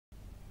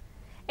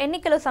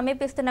ఎన్నికలు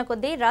సమీపిస్తున్న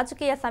కొద్దీ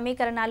రాజకీయ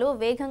సమీకరణాలు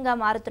వేగంగా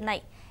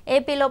మారుతున్నాయి.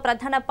 ఏపీలో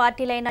ప్రధాన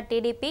పార్టీలైన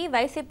టీడీపీ,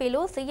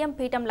 వైసీపీలు సీఎం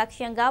పీఠం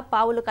లక్ష్యంగా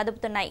పావులు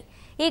కదుపుతున్నాయి.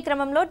 ఈ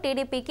క్రమంలో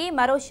టీడీపీకి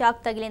మరో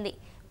షాక్ తగిలింది.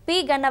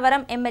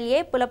 గన్నవరం ఎమ్మెల్యే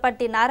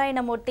పులపర్తి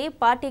నారాయణమూర్తి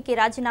పార్టీకి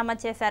రాజీనామా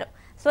చేశారు.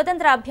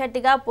 స్వతంత్ర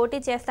అభ్యర్థిగా పోటీ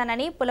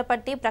చేస్తానని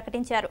పులపర్తి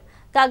ప్రకటించారు.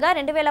 కాగా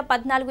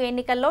 2014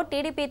 ఎన్నికల్లో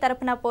టీడీపీ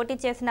తరపున పోటీ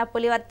చేసిన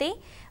పులివర్తి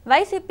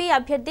వైసీపీ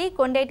అభ్యర్థి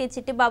కొండేటి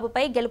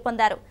చిట్టిబాబుపై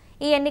గెలుపొందారు.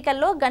 ఈ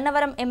ఎన్నికల్లో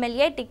గన్నవరం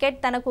ఎమ్మెల్యే టికెట్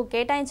తనకు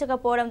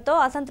కేటాయించకపోవడంతో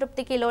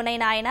అసంతృప్తికి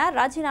లోనైన ఆయన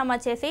రాజీనామా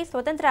చేసి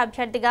స్వతంత్ర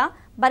అభ్యర్థిగా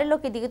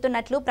బరిలోకి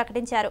దిగుతున్నట్లు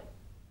ప్రకటించారు.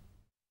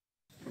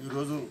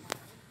 ఈరోజు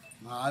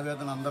నా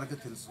ఆవేదన అందరికీ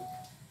తెలుసు.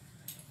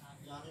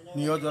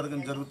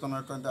 నియోజకవర్గం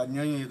జరుగుతున్నటువంటి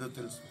అన్యాయం ఏదో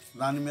తెలుసు.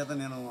 దాని మీద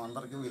నేను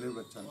అందరికీ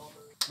వెలువచ్చాను.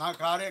 నా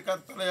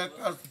కార్యకర్తల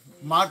యొక్క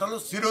మాటలు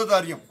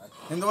శిరోధార్యం.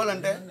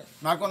 ఎందువల్లంటే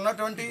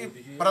నాకున్నటువంటి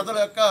ప్రజల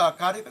యొక్క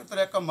కార్యకర్తల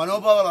యొక్క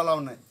మనోభావాలు అలా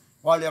ఉన్నాయి.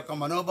 వాళ్ళ యొక్క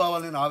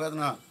మనోభావాలని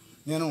ఆవేదన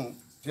నేను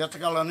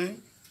తీర్చగలని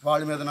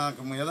వాళ్ళ మీద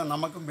నాకు మీద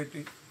నమ్మకం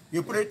పెట్టి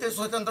ఎప్పుడైతే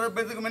స్వతంత్ర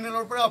అభ్యర్థిగా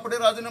నిలబడి అప్పుడే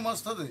రాజీనామా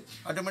వస్తుంది.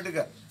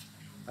 ఆటోమేటిక్గా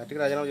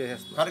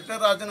కరెక్ట్గా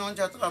రాజీనామా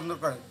చేస్తారు అందరూ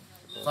కూడా.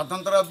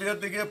 స్వతంత్ర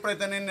అభ్యర్థికి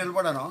ఎప్పుడైతే నేను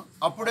నిలబడానో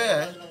అప్పుడే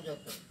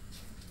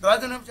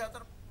రాజీనామా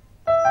చేస్తారు.